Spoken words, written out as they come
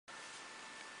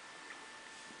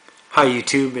Hi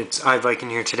YouTube, it's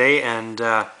iViking here today, and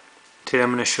today I'm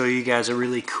going to show you guys a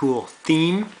really cool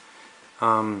theme.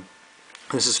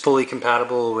 This is fully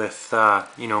compatible with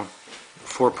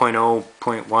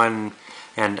 4.0.1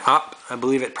 and up. I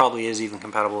believe it probably is even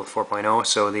compatible with 4.0,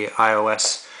 so the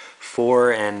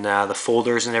iOS4 and the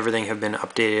folders and everything have been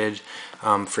updated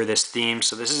for this theme.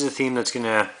 So this is a theme that's going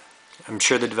to, I'm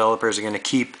sure the developers are going to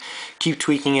keep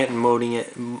tweaking it and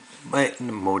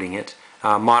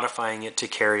modifying it to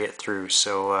carry it through.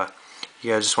 So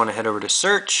you guys just want to head over to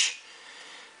search,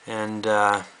 and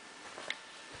so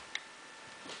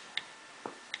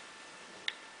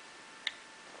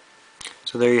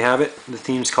there you have it. The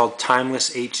theme's called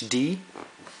TimelessHD.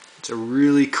 It's a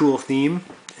really cool theme,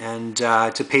 and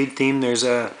it's a paid theme. There's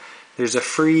a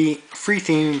free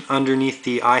theme underneath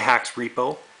the iHacks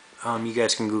repo. You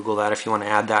guys can Google that if you want to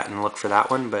add that and look for that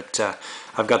one, but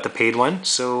I've got the paid one,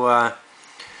 so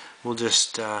we'll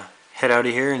just head out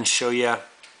of here and show you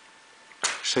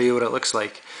what it looks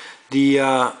like.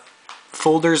 The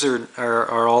folders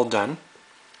are all done,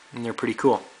 and they're pretty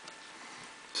cool.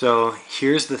 So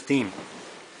here's the theme.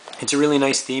 It's a really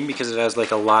nice theme because it has like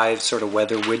a live sort of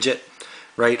weather widget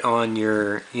right on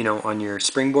your on your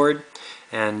springboard,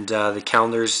 and the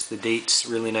calendars, the dates,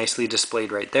 really nicely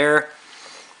displayed right there.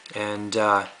 And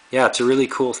yeah, it's a really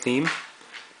cool theme.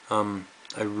 I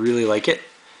really like it,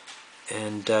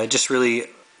 and it just really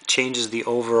changes the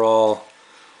overall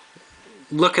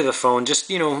look of the phone. Just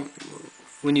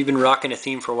when you've been rocking a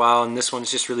theme for a while, and this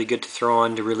one's just really good to throw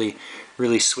on to really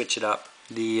switch it up.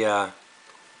 The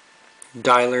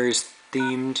dialer's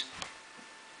themed,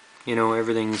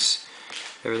 everything's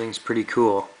pretty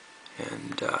cool,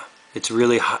 and it's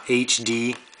really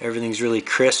HD. Everything's really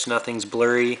crisp, nothing's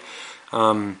blurry.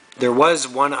 There was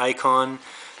one icon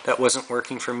that wasn't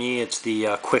working for me. It's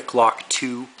the Quick Lock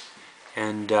 2,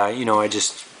 and I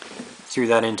just threw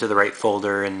that into the right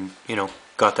folder and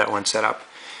got that one set up.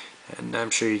 And I'm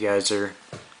sure you guys are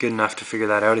good enough to figure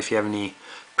that out. If you have any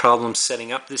problems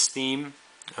setting up this theme,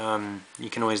 you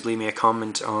can always leave me a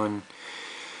comment on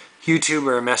YouTube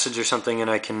or a message or something,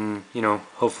 and I can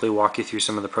hopefully walk you through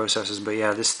some of the processes. But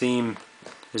yeah, this theme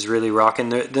is really rocking.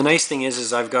 The nice thing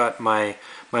is I've got my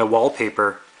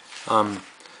wallpaper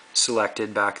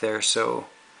selected back there, so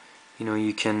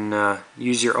you can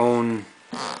use your own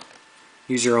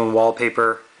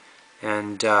wallpaper,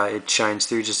 and it shines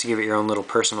through just to give it your own little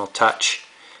personal touch.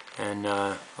 And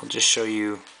I'll just show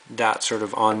you that sort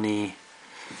of on the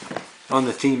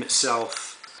theme itself.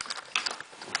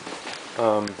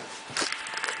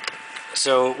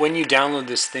 So when you download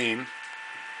this theme,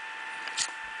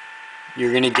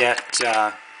 you're gonna get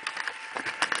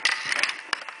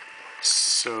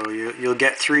you'll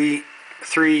get three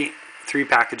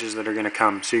packages that are going to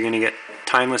come. So you're going to get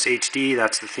TimelessHD,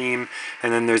 that's the theme,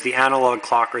 and then there's the analog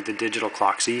clock or the digital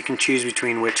clock. So you can choose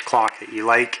between which clock that you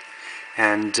like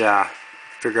and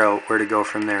figure out where to go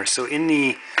from there. So in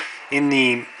the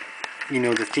the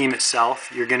theme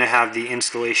itself, you're going to have the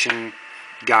installation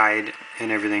guide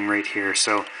and everything right here.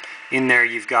 So in there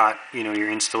you've got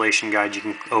your installation guide. You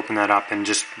can open that up and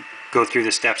just go through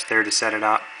the steps there to set it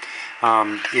up.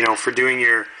 For doing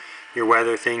your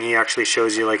weather thing, he actually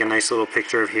shows you like a nice little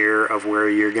picture of where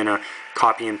you're gonna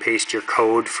copy and paste your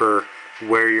code for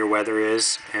where your weather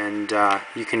is, and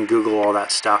you can Google all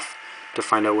that stuff to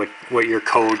find out what your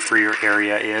code for your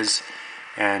area is,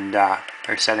 and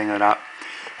are setting that up.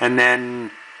 And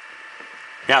then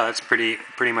yeah, that's pretty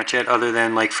much it. Other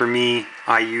than, like, for me,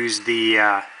 I used the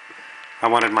I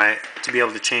wanted to be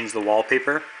able to change the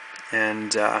wallpaper,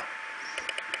 and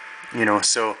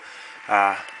so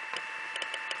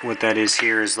what that is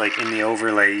here is, like, in the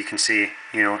overlay you can see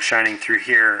shining through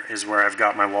here is where I've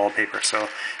got my wallpaper. So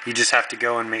you just have to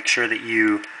go and make sure that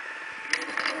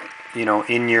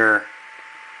in your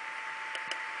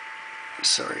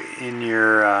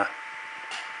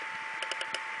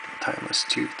Timeless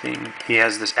 2 thing, he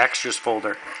has this extras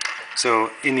folder.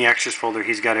 So in the extras folder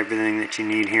he's got everything that you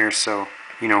need here. So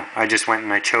I just went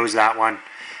and I chose that one,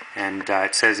 and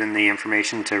it says in the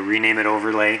information to rename it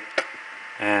overlay,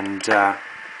 and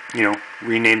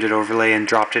renamed it overlay and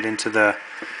dropped it into the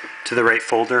right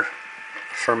folder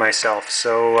for myself.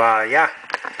 So yeah,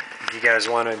 if you guys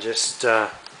want to just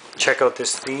check out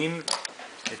this theme,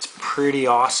 it's pretty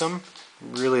awesome.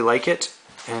 Really like it,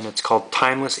 and it's called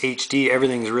TimelessHD.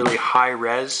 Everything's really high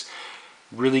res,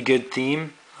 really good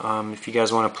theme. If you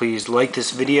guys want to please like this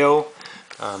video,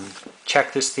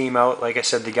 check this theme out. Like I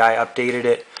said, the guy updated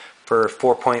it for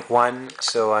 4.1,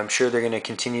 so I'm sure they're going to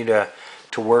continue to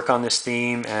work on this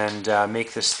theme and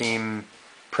make this theme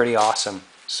pretty awesome.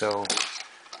 So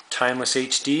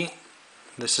TimelessHD,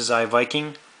 this is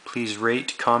iViking. Please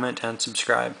rate, comment, and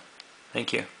subscribe.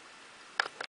 Thank you.